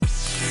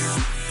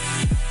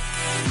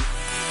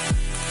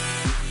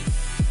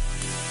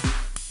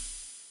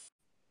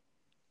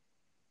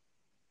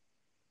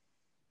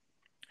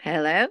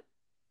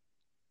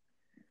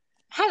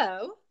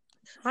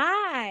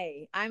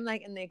Ali. I'm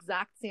like in the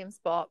exact same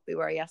spot we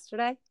were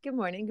yesterday. Good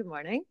morning. Good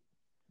morning.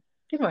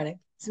 Good morning.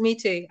 It's me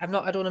too. I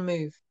don't want to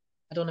move.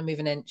 I don't want to move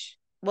an inch.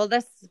 Well,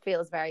 this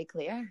feels very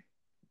clear.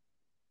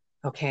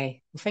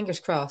 Okay. Well, fingers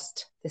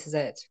crossed. This is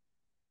it.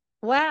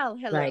 Well,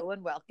 Right. hello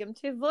and welcome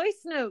to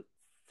Voice Notes.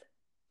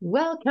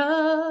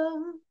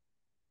 Welcome.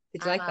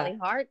 Did you I'm like Ali that?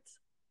 Hart,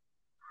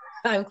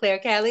 I'm Claire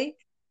Kelly.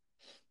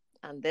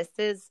 and this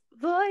is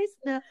Voice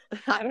Notes.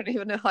 I don't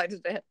even know how to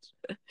do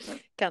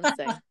it. Can't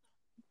sing.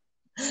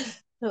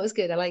 That was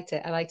good. I liked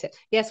it. I liked it.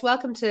 Yes,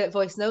 welcome to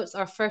Voice Notes,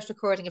 our first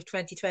recording of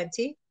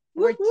 2020.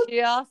 We're Whoop, whoop.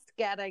 just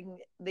getting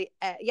the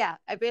yeah.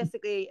 I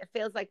basically it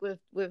feels like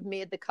we've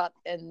made the cut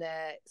in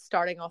the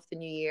starting off the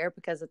new year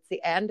because it's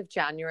the end of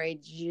January,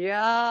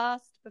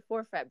 just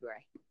before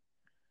February.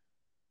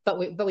 But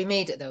we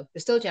made it though.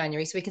 There's still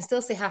January, so we can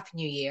still say Happy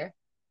New Year,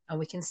 and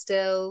we can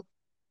still.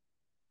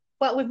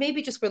 Well, we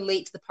maybe just we're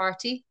late to the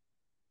party.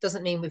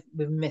 Doesn't mean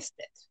we've missed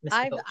it.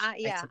 Missed the boat. I'd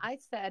Yeah, say. I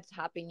said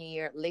Happy New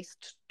Year at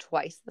least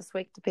twice this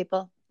week to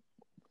people.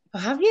 Oh,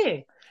 have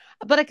you?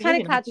 But I kind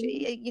Maybe of not. catch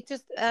you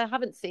just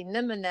haven't seen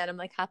them, and then I'm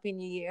like Happy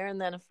New Year, and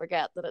then I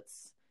forget that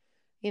it's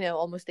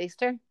almost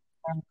Easter.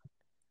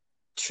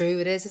 True,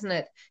 it is, isn't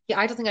it? Yeah,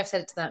 I don't think I've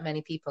said it to that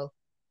many people.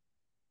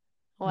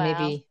 Well,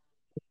 Maybe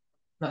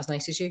not as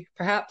nice as you,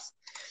 perhaps.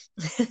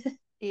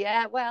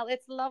 yeah, well,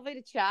 it's lovely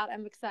to chat.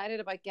 I'm excited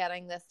about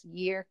getting this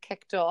year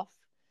kicked off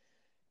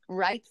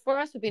right for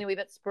us. We've been a wee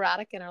bit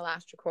sporadic in our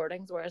last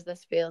recordings, whereas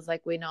this feels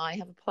like we now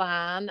have a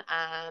plan,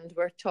 and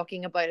we're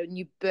talking about a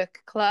new book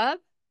club.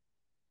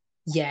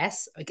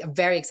 Yes, I'm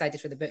very excited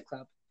for the book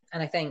club.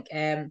 And I think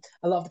a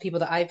lot of the people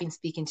that I've been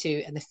speaking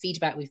to and the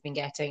feedback we've been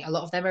getting, a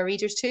lot of them are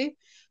readers too.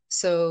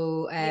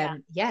 So Yeah,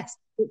 yes,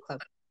 book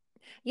club.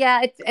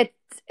 yeah.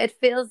 It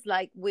feels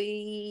like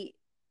we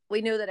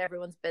know that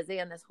everyone's busy,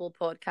 and this whole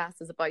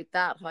podcast is about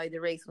that. How the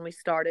reason we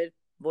started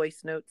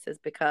Voice Notes is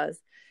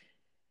because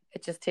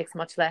it just takes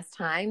much less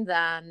time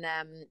than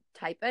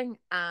typing.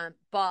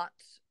 But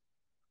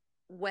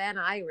when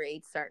I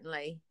read,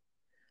 certainly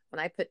when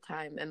I put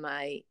time in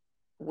my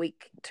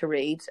week to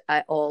read,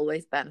 I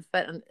always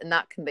benefit, and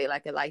that can be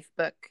like a life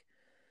book.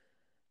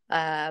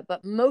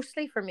 But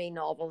mostly for me,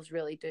 novels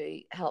really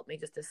do help me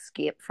just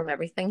escape from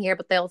everything here,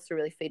 but they also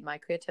really feed my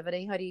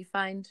creativity. How do you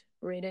find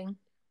reading?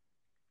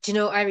 Do you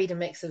know, I read a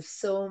mix of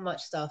so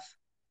much stuff.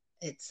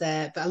 It's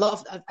but a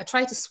lot of I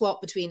try to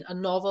swap between a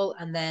novel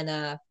and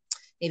then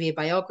maybe a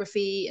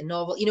biography, a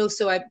novel,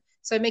 so I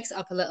mix it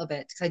up a little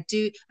bit because I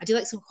do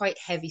like some quite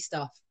heavy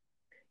stuff.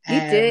 You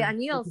do, Um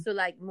and you also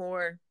like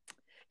more.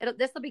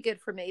 This will be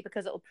good for me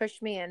because it'll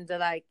push me into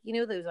like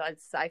those old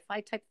sci-fi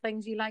type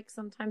things you like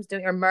sometimes,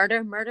 don't you? Or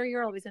murder.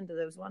 You're always into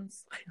those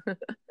ones.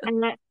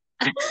 well,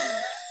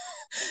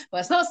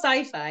 it's not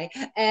sci-fi.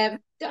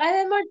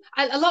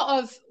 A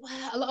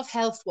lot of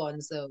health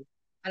ones though,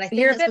 and I think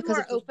You're a that's bit because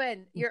more of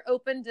open. You're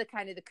open to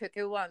kind of the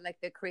cuckoo one, like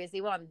the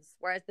crazy ones.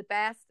 Whereas the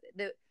best,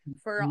 the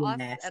for us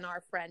yes, and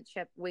our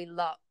friendship, we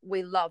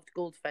loved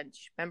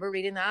Goldfinch. Remember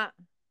reading that?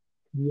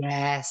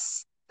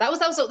 yes.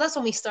 That's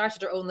when we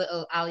started our own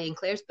little Ali and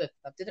Claire's book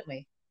club, didn't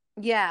we?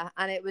 Yeah,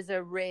 and it was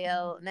a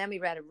real. And then we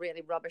read a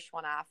really rubbish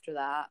one after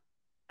that.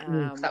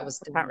 Ooh, that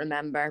was I can't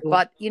remember, oh,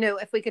 but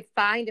if we could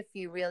find a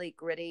few really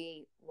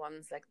gritty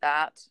ones like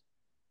that,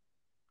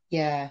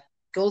 yeah.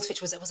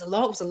 Goldfish was a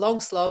long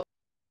slog.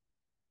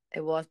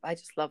 it was. I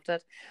just loved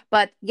it.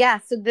 But yeah,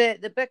 so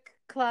the book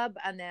club,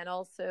 and then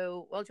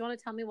also, well, do you want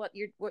to tell me what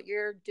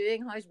you're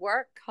doing? How's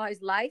work?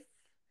 How's life?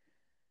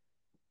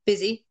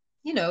 Busy,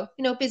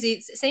 busy.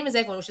 It's the same as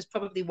everyone, which is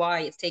probably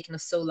why it's taken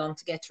us so long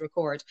to get to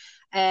record.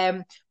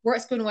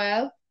 Work's going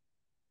well.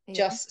 Yeah,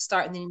 Just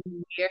starting the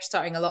new year,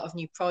 starting a lot of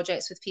new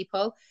projects with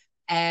people.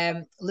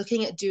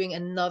 Looking at doing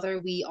another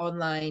wee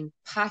online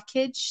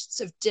package,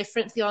 sort of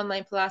different to the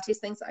online Pilates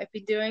things that I've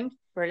been doing. I'm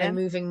brilliant.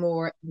 moving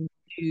more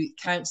into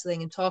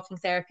counseling and talking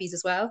therapies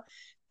as well.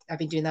 I've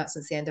been doing that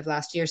since the end of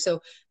last year.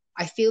 So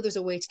I feel there's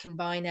a way to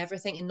combine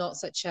everything in not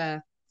such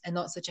a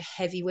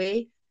heavy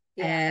way.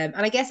 Yeah, And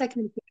I guess I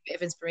can take a bit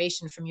of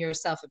inspiration from your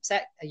self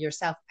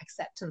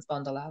acceptance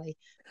bundle, Ali.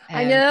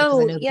 I Because I know.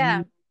 know that Yeah.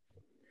 you,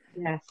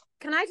 yeah,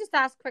 Can I just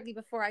ask quickly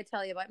before I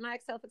tell you about my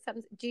self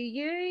acceptance? Do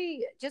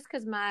you just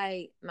because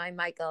my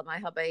Michael, my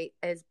hubby,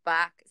 is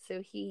back,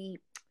 so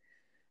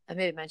I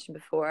may have mentioned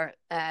before,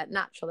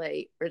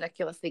 naturally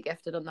ridiculously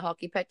gifted on the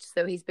hockey pitch.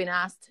 So he's been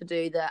asked to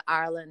do the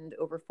Ireland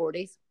over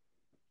 40s.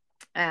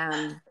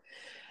 Um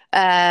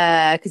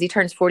because he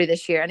turns 40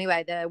 this year.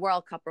 Anyway, the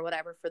World Cup or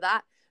whatever for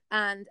that.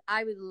 And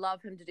I would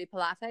love him to do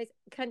Pilates.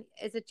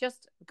 Is it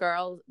just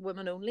girls,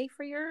 women only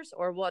for yours,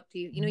 or what do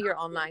your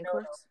online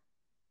course?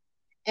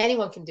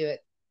 anyone can do it.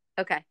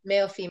 Okay.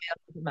 Male, female,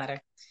 doesn't matter.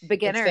 It's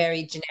Beginner.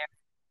 very generic.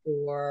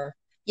 Or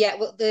yeah,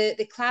 well,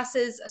 the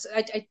classes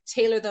I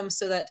tailor them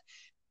so that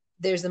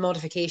there's the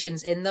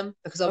modifications in them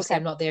because obviously Okay.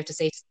 I'm not there to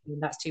say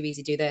that's too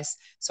easy, do this.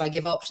 So I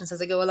give options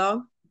as I go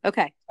along.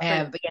 Okay.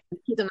 Brilliant. But yeah,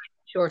 keep them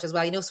short as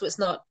well, so it's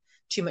not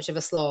too much of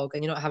a slog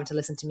and you're not having to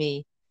listen to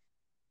me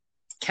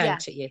Yeah.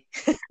 count at you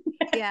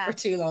Yeah. for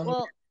too long.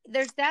 Well,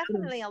 there's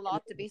definitely a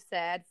lot to be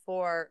said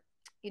for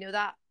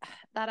that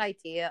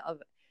idea of,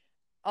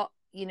 I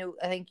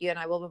think you and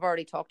I, well, we've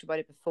already talked about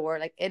it before,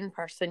 like in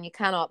person, you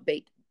cannot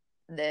beat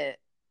the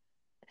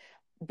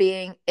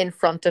being in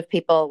front of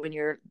people when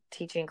you're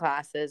teaching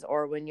classes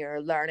or when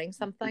you're learning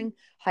something.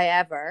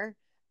 However,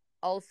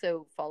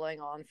 also following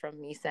on from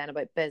me saying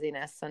about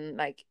busyness, and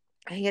like,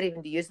 I hate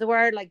even to use the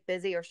word like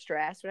busy or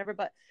stress, whatever,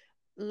 but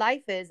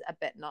life is a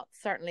bit nuts.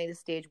 Certainly the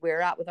stage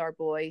we're at with our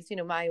boys,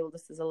 my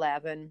oldest is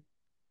 11,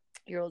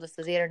 your oldest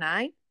is 8 or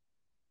 9.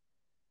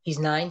 He's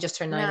 9, just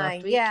turned 9 last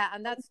 9, week. yeah,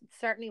 and that's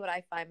certainly what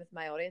I find with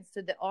my audience.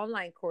 So the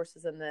online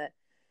courses and the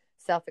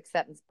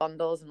self-acceptance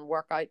bundles and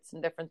workouts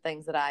and different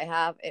things that I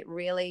have, it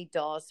really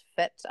does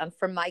fit. And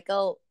for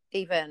Michael,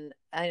 even,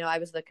 I know I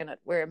was looking at,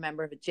 we're a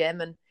member of a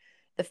gym, and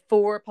the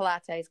 4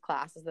 Pilates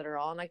classes that are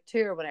on, like 2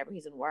 or whenever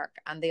he's in work,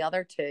 and the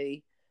other 2,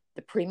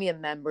 the premium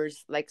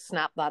members like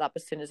snap that up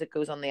as soon as it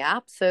goes on the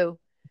app. So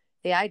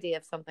the idea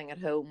of something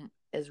at home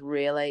is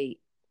really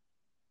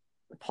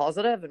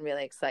positive and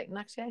really exciting,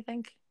 actually, I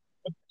think.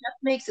 It just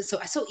makes it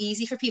so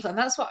easy for people. And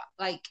that's what,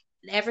 like,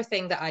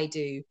 everything that I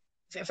do,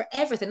 for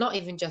everything, not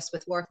even just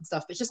with work and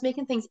stuff, but just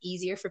making things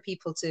easier for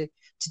people to do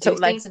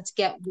Totally. things and to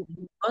get what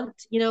you want,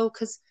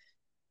 because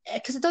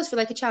it does feel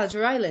like a challenge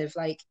where I live.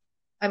 Like,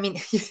 I mean,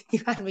 you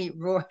had me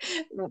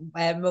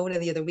moaning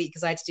the other week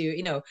because I had to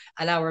do,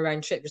 an hour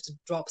round trip just to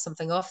drop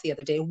something off the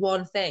other day,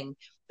 one thing.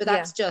 But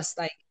that's just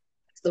like,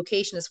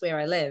 location is where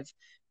I live.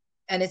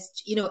 And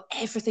it's,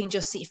 everything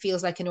just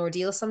feels like an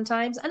ordeal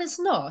sometimes. And it's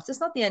not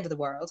the end of the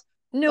world.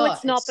 No,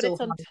 it's not, but so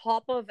it's on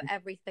top of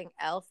everything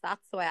else.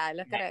 That's the way I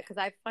look at it, because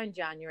I find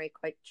January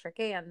quite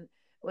tricky. And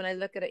when I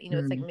look at it,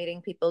 it's like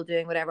meeting people,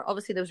 doing whatever.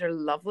 Obviously, those are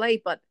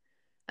lovely,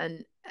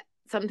 and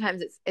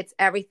sometimes it's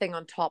everything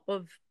on top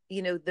of,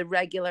 the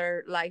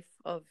regular life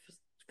of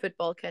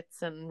football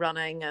kits and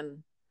running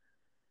and.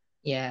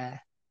 Yeah.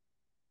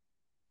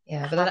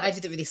 Yeah, but then I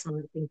did the really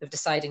smart thing of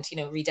deciding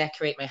to,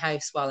 redecorate my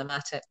house while I'm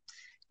at it,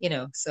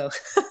 so.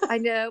 I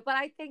know, but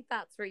I think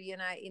that's where you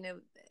and I,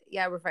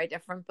 yeah, we're very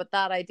different, but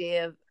that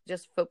idea of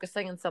just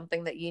focusing on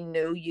something that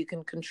you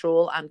can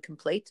control and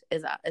complete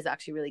is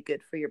actually really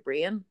good for your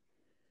brain.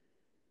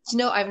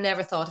 I've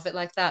never thought of it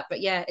like that,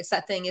 but yeah, it's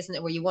that thing, isn't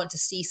it, where you want to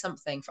see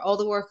something for all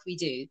the work we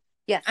do.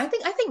 Yes. I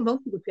think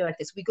most people feel like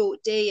this. We go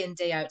day in,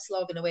 day out,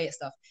 slogging away at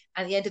stuff,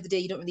 and at the end of the day,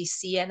 you don't really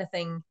see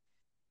anything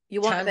you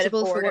want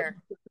tangible a bit of order.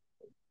 For what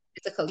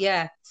physical.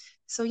 Yeah.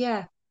 So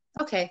yeah.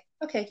 Okay,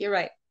 you're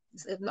right.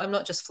 I'm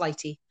not just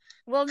flighty.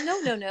 Well,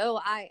 no.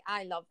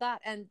 I love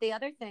that. And the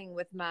other thing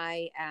with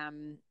my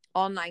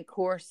online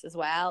course as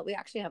well, we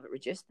actually have it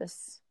reduced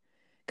this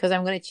because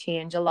I'm going to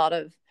change a lot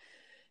of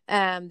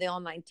the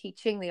online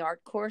teaching, the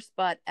art course.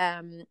 But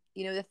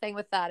the thing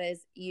with that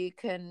is you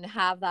can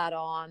have that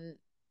on,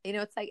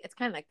 it's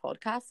kind of like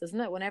podcasts, isn't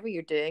it? Whenever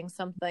you're doing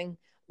something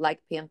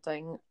like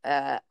painting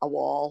a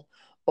wall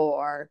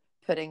or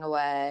putting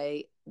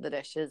away the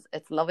dishes,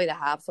 it's lovely to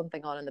have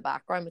something on in the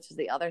background, which is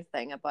the other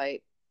thing about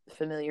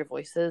familiar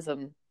voices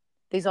and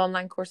these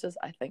online courses.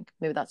 I think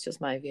maybe that's just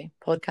my view.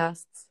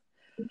 Podcasts.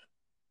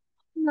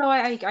 No,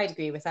 I'd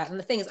agree with that. And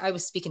the thing is, I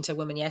was speaking to a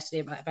woman yesterday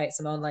about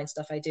some online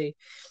stuff I do,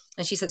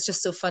 and she said it's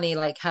just so funny,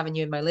 like having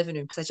you in my living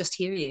room because I just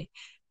hear you,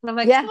 and I'm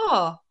like, yeah.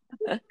 Oh,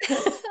 I like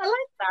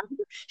that.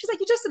 She's like,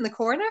 you're just in the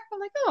corner. I'm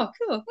like, oh,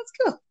 cool, that's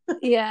cool.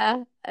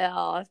 Yeah,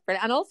 oh, that's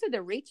brilliant. And also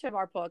the reach of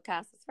our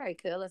podcast is very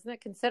cool, isn't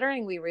it?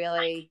 Considering we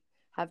really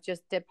have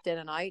just dipped in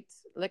and out,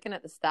 looking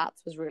at the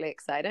stats was really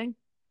exciting.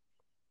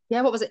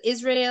 Yeah, what was it?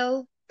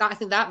 Israel? I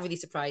think that really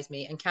surprised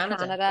me, and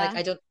Canada. Like,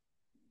 I don't.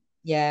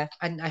 Yeah,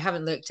 I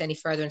haven't looked any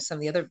further into some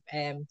of the other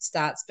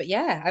stats, but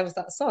yeah, I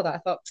saw that. I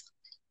thought,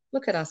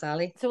 look at us,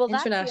 Ali. So, well,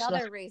 that's the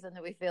other reason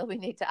that we feel we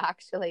need to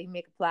actually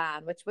make a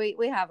plan, which we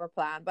have our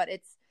plan, but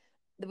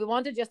we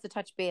wanted just to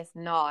touch base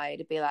now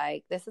to be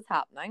like, this is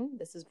happening.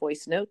 This is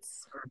voice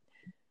notes.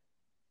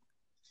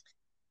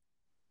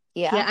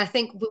 Yeah, I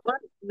think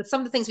with some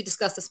of the things we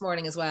discussed this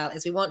morning as well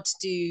is we're going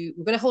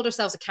to hold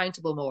ourselves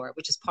accountable more,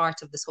 which is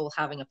part of this whole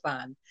having a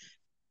plan.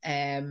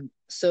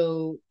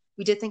 So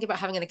we did think about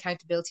having an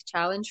accountability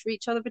challenge for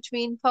each other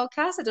between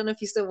podcasts. I don't know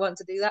if you still want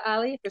to do that,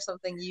 Ali, if there's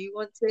something you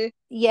want to.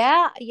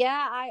 Yeah,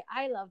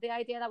 I love the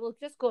idea that we'll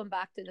just going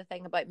back to the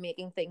thing about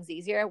making things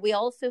easier. We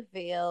also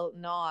feel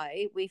now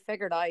we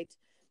figured out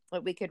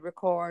that we could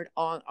record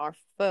on our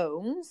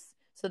phones.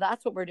 So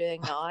that's what we're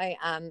doing now.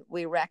 And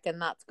we reckon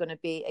that's going to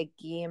be a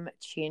game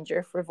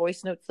changer for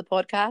Voice Notes, the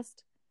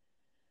podcast.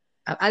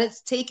 And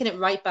it's taken it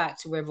right back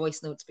to where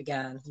Voice Notes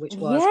began, which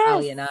was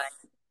Ali and I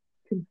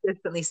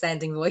consistently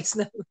sending voice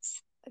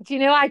notes. Do you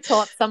know, I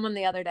taught someone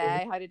the other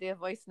day how to do a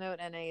voice note,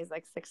 and he's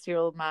like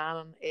 60-year-old man,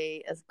 and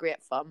he is great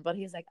fun, but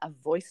he's like, a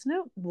voice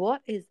note?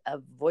 What is a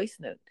voice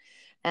note?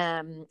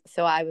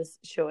 So I was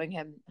showing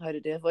him how to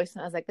do a voice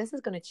note. I was like, this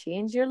is going to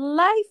change your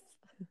life.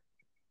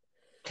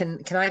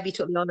 Can I be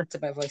totally honest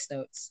about voice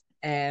notes?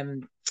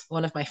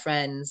 One of my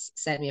friends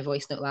sent me a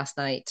voice note last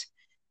night,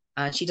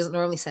 and she doesn't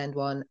normally send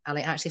one. And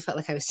I actually felt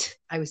like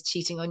I was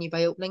cheating on you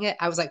by opening it.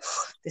 I was like,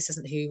 this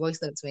isn't who voice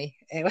notes me.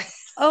 Anyway,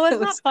 Oh, it isn't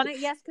that was funny?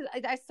 Yes, because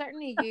I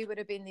certainly you would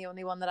have been the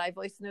only one that I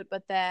voice note,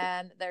 but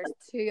then there's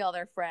two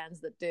other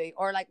friends that do,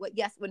 or like what?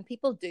 Yes, when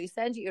people do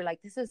send you, you're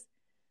like, this is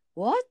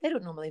what they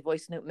don't normally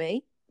voice note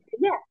me.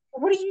 yeah.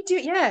 What do you do?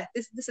 Yeah,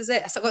 this is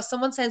it. So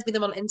someone sends me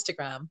them on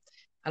Instagram,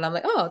 and I'm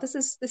like, oh, this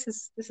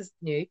is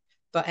new.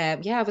 But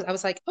yeah, I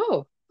was like,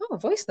 oh,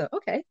 voice note. I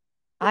Okay,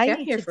 I'm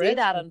need here to for do it.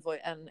 that on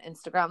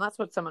Instagram. That's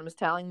what someone was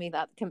telling me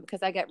that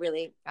because I get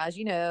really, as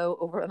you know,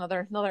 over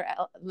another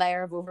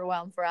layer of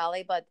overwhelm for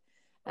Ali. But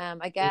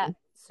I get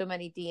so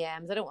many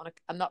DMs. I don't want to.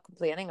 I'm not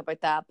complaining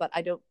about that, but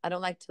I don't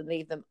like to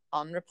leave them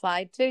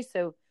unreplied to.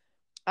 So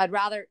I'd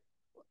rather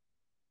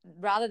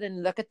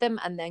than look at them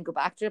and then go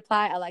back to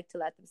reply, I like to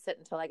let them sit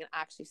until I can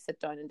actually sit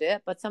down and do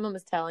it. But someone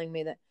was telling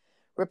me that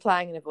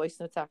replying in a voice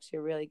note is actually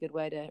a really good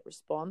way to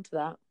respond to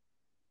that.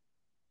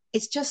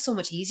 It's just so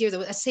much easier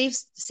though. It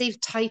saves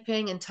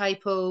typing and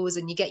typos,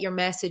 and you get your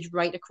message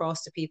right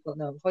across to people.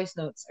 No, voice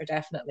notes are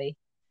definitely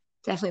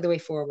the way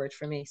forward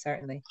for me,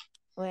 certainly.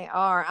 They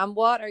are. And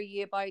what are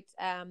you about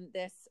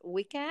this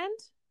weekend?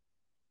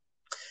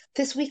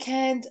 This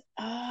weekend,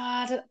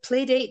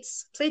 play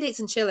dates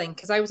and chilling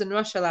because I was in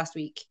Russia last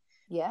week.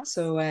 Yes,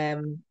 So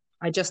I'm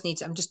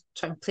just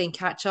trying playing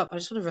catch up. I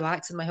just want to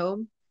relax in my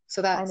home.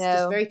 So I that's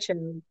just know. very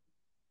chill.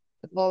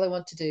 That's all I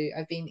want to do.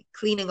 I've been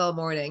cleaning all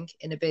morning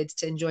in a bid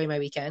to enjoy my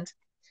weekend.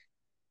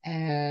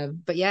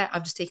 But yeah,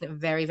 I'm just taking it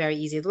very, very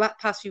easy. The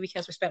past few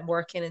weekends were spent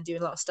working and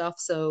doing a lot of stuff,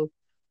 so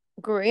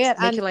Great.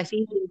 just And making life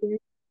easier, do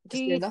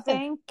just you doing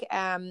nothing.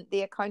 think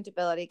the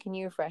accountability, can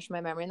you refresh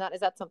my memory on that? Is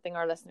that something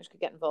our listeners could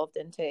get involved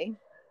in too?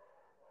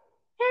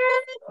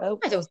 Oh,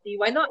 I don't see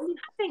why not. I mean,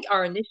 I think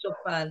our initial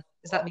plan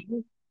is that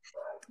me.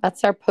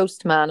 that's our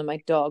postman and my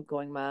dog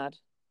going mad.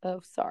 Oh,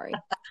 sorry.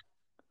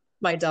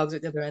 My dog's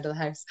at the other end of the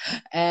house.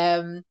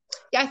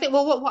 Yeah, I think.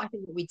 Well, what I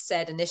think what we'd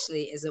said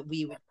initially is that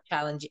we would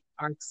challenge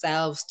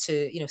ourselves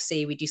to,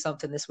 say we do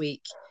something this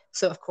week.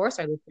 So of course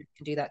our listeners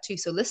can do that too.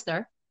 So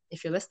listener,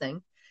 if you're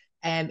listening,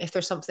 if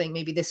there's something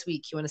maybe this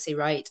week you want to say,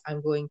 right,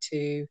 I'm going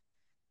to,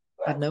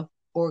 I don't know,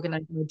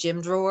 organize my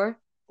gym drawer,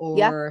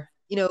 Yeah, or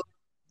yeah.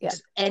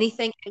 just any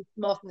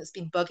small thing that's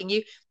been bugging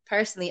you.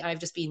 Personally, I've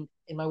just been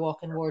in my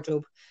walk-in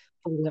wardrobe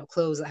folding up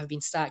clothes that have been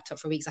stacked up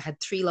for weeks. I had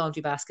 3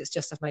 laundry baskets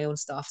just of my own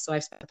stuff, so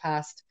I've spent the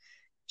past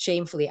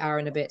shamefully hour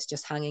and a bit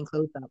just hanging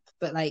clothes up.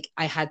 But like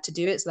I had to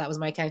do it, so that was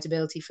my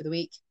accountability for the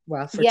week.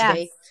 Well, for Yes.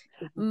 today.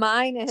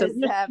 Mine So is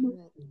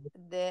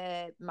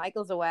the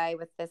Michael's away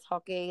with this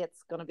hockey.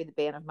 It's going to be the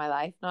bane of my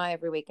life now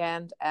every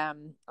weekend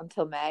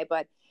until May.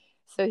 But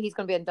so he's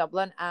going to be in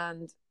Dublin,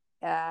 and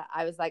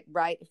I was like,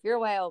 right, if you're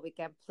away all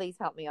weekend, please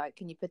help me out.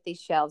 Can you put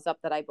these shelves up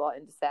that I bought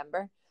in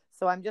December?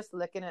 So I'm just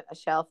looking at a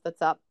shelf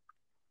that's up.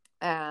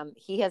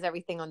 He has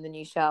everything on the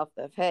new shelf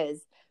of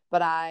his,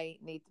 but I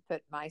need to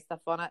put my stuff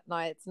on it. Now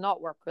it's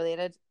not work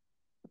related,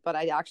 but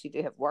I actually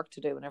do have work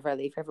to do whenever I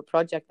leave. I have a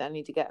project that I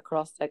need to get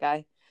across to a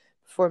guy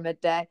before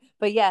midday.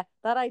 But yeah,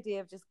 that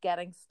idea of just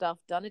getting stuff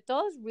done, it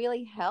does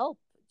really help.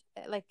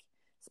 Like,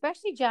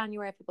 especially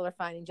January, people are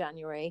finding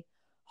January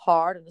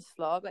hard and a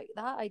slog. Like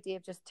that idea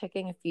of just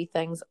ticking a few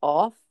things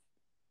off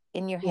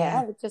in your yeah.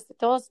 head, it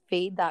does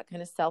feed that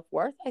kind of self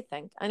worth, I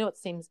think. I know it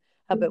seems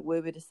a bit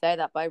woo woo to say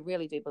that, but I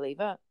really do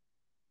believe it.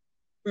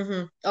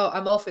 Oh,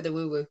 I'm all for the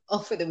woo woo,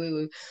 all for the woo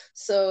woo.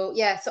 So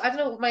yeah, so I don't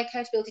know, my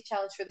accountability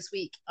challenge for this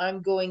week.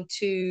 I'm going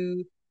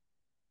to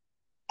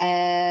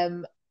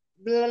um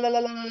blah, blah,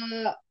 blah,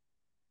 blah,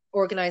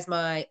 organize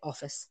my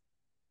office.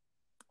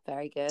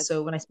 Very good.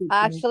 So when I speak to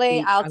you next Actually,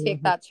 week, I'll I will take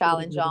have that all the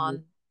challenge revenue.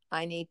 on.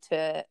 I need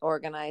to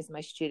organize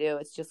my studio.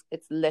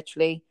 It's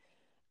literally,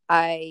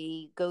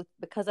 I go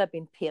because I've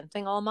been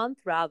painting all month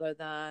rather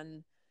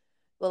than,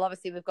 well,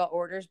 obviously we've got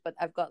orders, but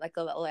I've got like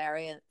a little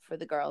area for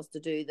the girls to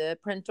do the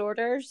print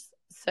orders.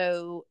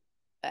 So,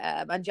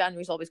 and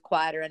January's always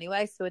quieter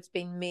anyway. So it's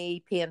been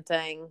me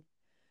painting,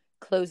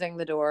 closing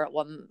the door at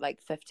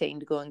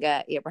 1:15 to go and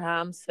get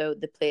Abraham. So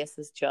the place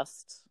is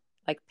just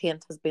like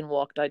paint has been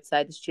walked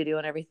outside the studio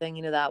and everything,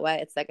 that way.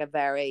 It's like a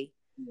very,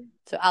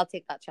 so I'll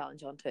take that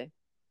challenge on too.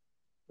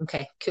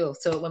 Okay, cool.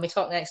 So when we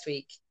talk next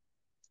week,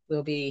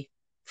 we'll be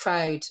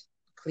proud,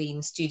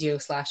 clean studio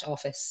slash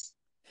office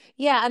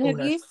Yeah, and have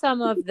owners. you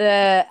some of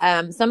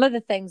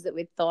the things that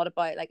we'd thought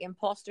about, like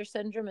imposter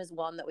syndrome is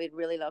one that we'd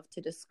really love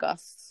to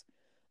discuss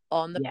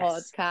on the Yes.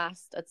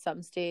 podcast at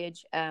some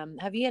stage.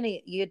 Have you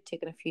any, you had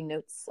taken a few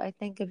notes, I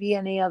think. Have you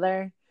any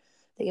other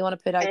that you want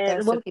to put out there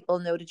And so well, people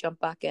know to jump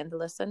back in to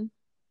listen?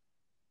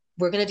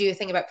 we're going to do a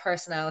thing about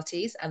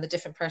personalities and the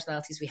different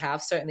personalities we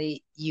have.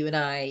 Certainly, you and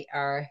I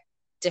are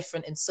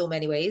different in so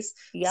many ways.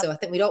 Yep. So I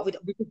think we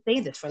could say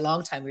this for a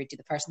long time. We'd do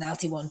the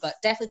personality one, but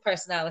definitely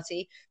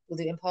personality. We'll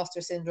do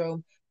imposter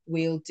syndrome.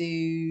 We'll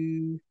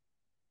do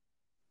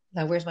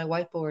now. Where's my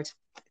whiteboard?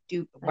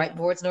 Do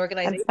whiteboards and I'm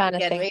organization trying to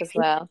again, think maybe. as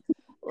well.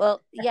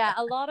 Well, yeah,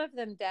 a lot of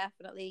them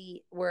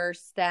definitely were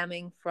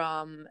stemming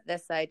from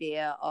this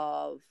idea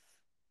of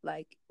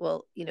like,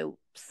 well,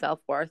 self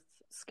worth,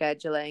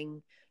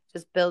 scheduling,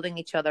 just building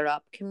each other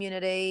up.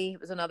 Community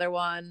was another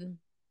one.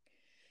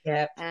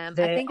 Yeah. I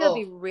think it would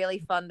be really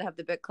fun to have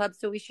the book club.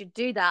 So we should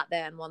do that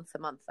then once a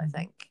month, I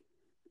think.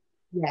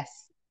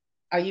 Yes.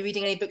 Are you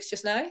reading any books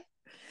just now?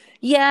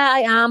 Yeah, I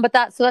am. But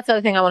that's the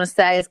other thing I want to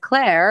say is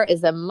Claire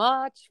is a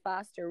much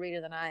faster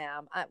reader than I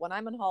am. When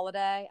I'm on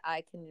holiday,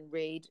 I can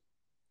read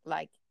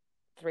like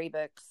 3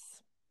 books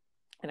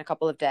in a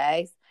couple of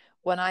days.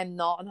 When I'm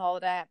not on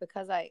holiday,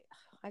 because I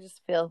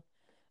just feel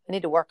I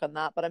need to work on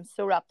that, but I'm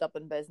so wrapped up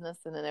in business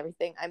and in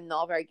everything, I'm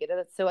not very good at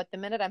it. So at the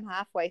minute, I'm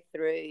halfway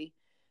through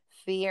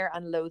Fear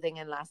and Loathing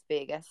in Las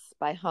Vegas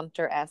by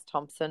Hunter S.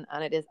 Thompson,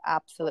 and it is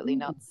absolutely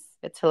nuts.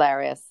 It's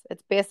hilarious.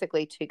 It's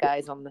basically 2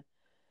 guys on the,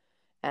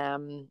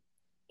 on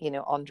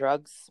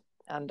drugs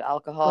and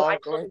alcohol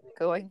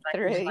going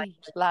through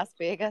Las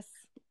Vegas.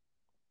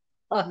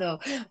 Oh no,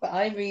 but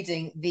I'm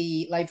reading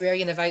The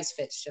Librarian of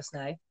Auschwitz just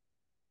now,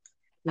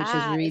 which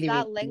is really, is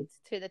that really linked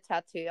to the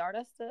tattoo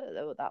artist?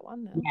 That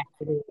one? No? Yeah,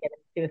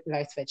 it is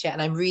Auschwitz, yeah,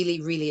 and I'm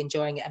really, really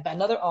enjoying it. But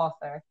another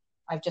author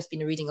I've just been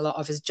reading a lot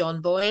of is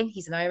John Boyne.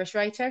 He's an Irish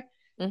writer.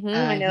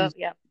 I know.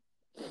 Yeah.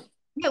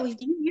 Yeah,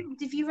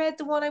 have you read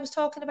the one I was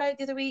talking about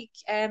the other week?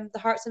 The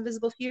Heart's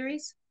Invisible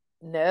Furies.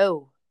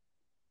 No,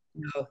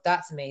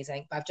 that's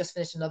amazing. But I've just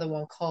finished another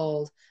one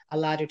called A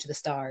Ladder to the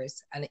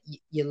Stars, and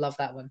you'll love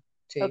that one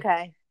too.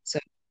 Okay.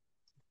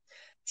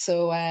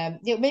 So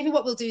maybe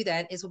what we'll do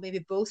then is we'll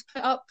maybe both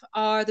put up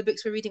the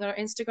books we're reading on our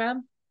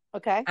Instagram.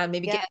 Okay. And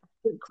maybe get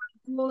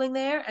rolling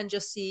there and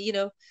just see,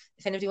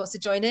 if anybody wants to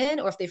join in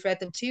or if they've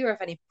read them too, or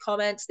if any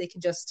comments, they can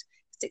just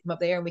stick them up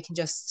there and we can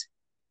just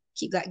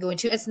keep that going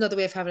too. It's another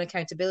way of having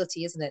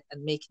accountability, isn't it?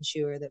 And making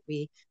sure that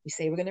we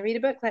say we're going to read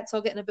a book. Let's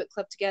all get in a book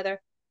club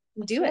together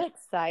and do it.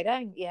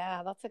 Exciting.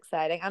 Yeah, that's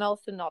exciting. And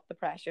also not the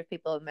pressure if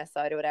people miss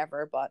out or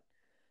whatever, but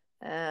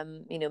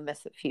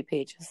miss a few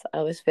pages. I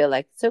always feel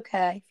like it's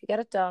okay if you get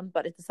it done,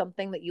 but it's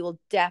something that you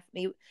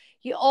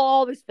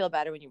always feel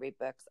better when you read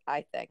books,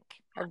 I think.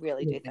 I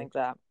really do think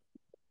that.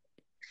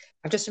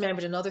 I've just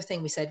remembered another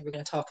thing we said we were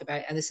going to talk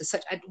about, and this is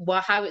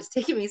how it's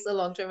taken me so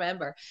long to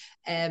remember.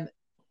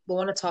 We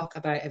want to talk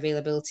about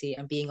availability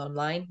and being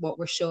online, what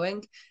we're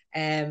showing.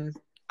 I'm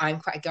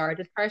quite a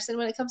guarded person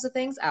when it comes to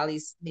things.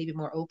 Ali's maybe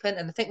more open,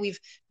 and I think we've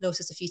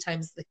noticed a few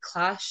times the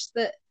clash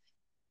that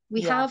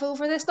we have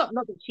over this. Not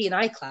that she and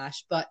I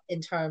clash, but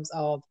in terms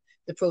of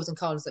the pros and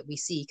cons that we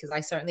see, because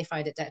I certainly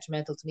find it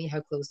detrimental to me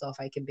how closed off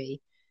I can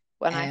be.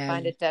 When I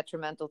find it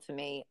detrimental to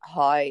me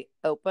how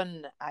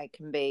open I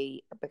can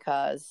be,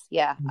 because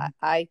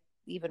I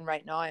even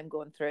right now I'm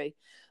going through,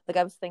 like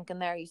I was thinking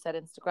there, you said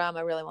Instagram,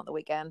 I really want the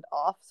weekend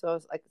off, so I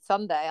was like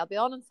Sunday, I'll be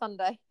on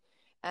Sunday,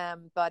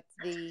 but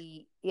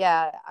I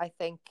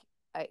think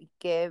I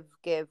give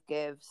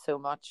so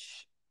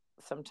much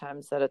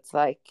sometimes that it's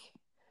like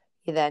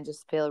you then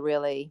just feel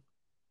really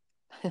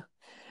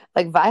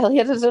like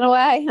violated in a way.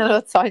 I know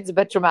it sounds a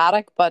bit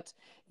dramatic, but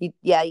you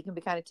can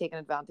be kind of taken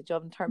advantage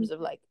of in terms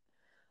of like,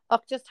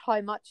 just how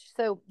much.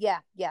 So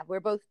we're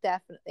both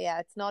definitely,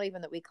 it's not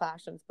even that we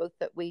clash, and it's both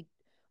that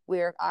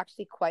we're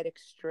actually quite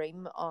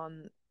extreme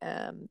on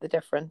the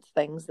different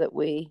things that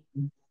we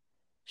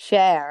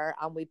share,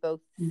 and we both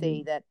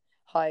see that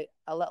how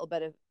a little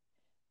bit of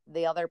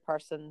the other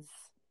person's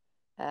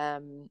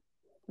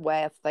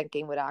way of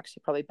thinking would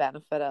actually probably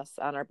benefit us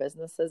and our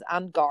businesses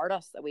and guard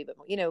us a wee bit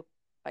more,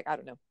 like I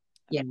don't know.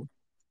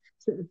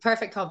 So the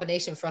perfect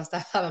combination for us to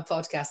have a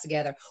podcast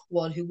together,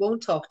 one who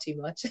won't talk too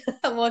much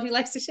and one who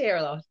likes to share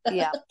a lot.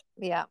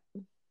 yeah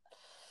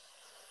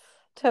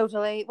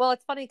totally. Well,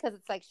 it's funny because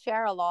it's like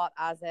share a lot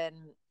as in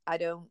I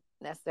don't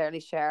necessarily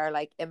share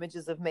like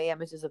images of me,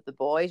 images of the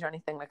boys or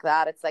anything like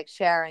that. It's like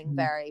sharing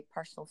very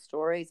personal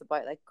stories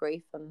about like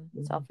grief and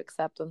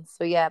self-acceptance.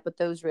 So but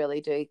those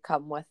really do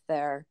come with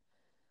their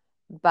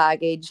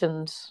baggage,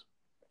 and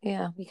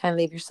you kind of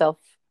leave yourself,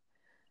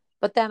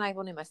 but then I've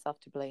only myself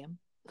to blame.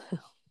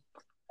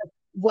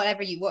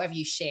 Whatever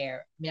you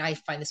share, I mean, I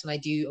find this when I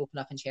do open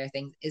up and share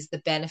things is the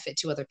benefit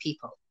to other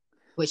people,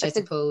 which I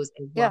suppose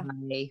is why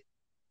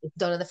it's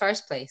done in the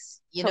first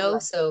place, know.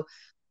 So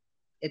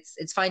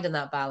it's finding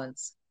that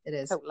balance. It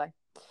is totally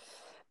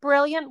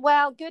brilliant.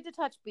 Well, good to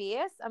touch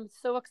base. I'm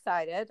so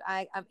excited.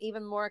 I'm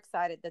even more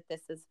excited that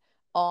this is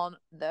on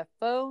the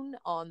phone,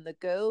 on the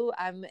go.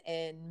 I'm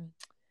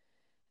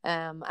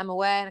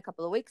away in a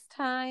couple of weeks'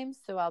 time,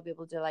 so I'll be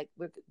able to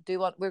we're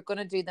going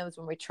to do those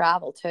when we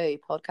travel too.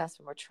 Podcasts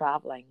when we're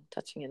traveling,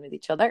 touching in with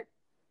each other.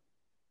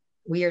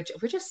 We're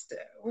something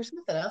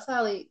else,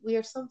 Ali. We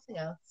are something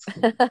else.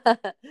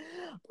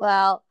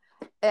 Well,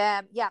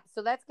 so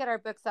let's get our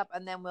books up,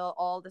 and then we'll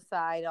all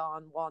decide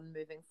on one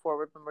moving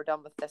forward when we're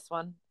done with this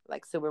one.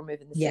 So we're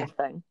moving the same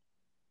thing.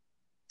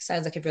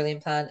 Sounds like a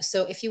brilliant plan.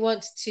 So if you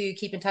want to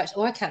keep in touch,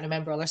 I can't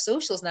remember all our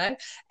socials now.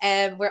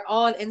 We're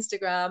on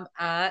Instagram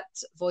at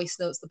Voice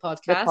Notes the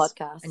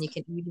podcast. And you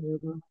can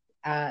email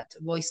at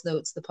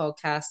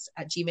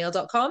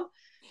voicenotesthepodcast@gmail.com.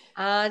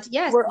 And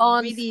we're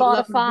on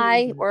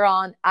Spotify, we're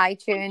on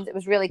iTunes. It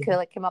was really cool.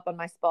 It came up on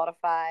my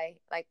Spotify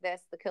like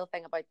this. The cool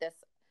thing about this,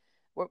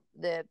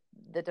 the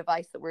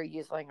device that we're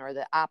using, or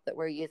the app that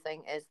we're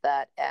using, is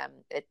that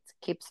it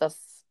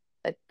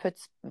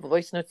puts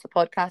Voice Notes, the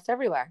podcast,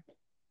 everywhere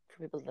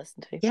for people to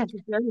listen to. Yeah, it's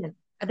brilliant.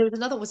 And there was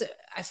another,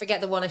 I forget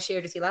the one I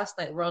shared with you last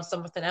night. We're on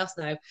something else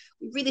now.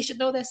 We really should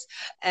know this.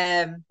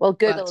 Well,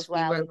 Google as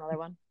well is another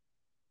one.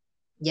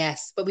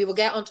 Yes, but we will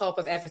get on top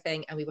of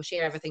everything and we will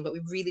share everything. But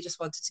we really just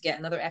wanted to get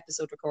another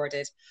episode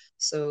recorded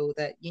so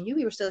that you knew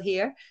we were still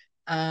here.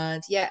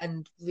 And yeah,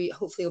 and we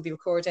hopefully will be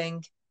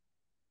recording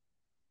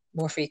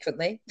more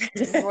frequently.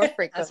 More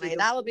frequently.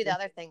 That would be the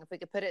other thing. If we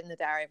could put it in the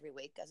diary every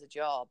week as a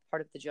job,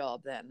 part of the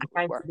job, then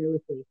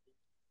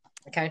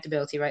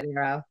accountability right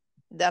there, Al.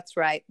 That's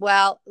right.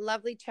 Well,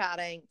 lovely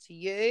chatting to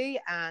you,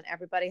 and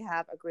everybody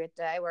have a great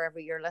day wherever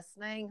you're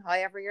listening,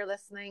 however you're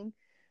listening.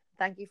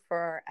 Thank you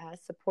for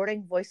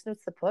supporting Voice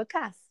Notes, the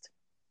podcast.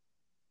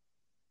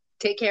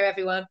 Take care,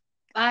 everyone.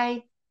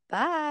 Bye.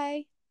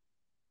 Bye.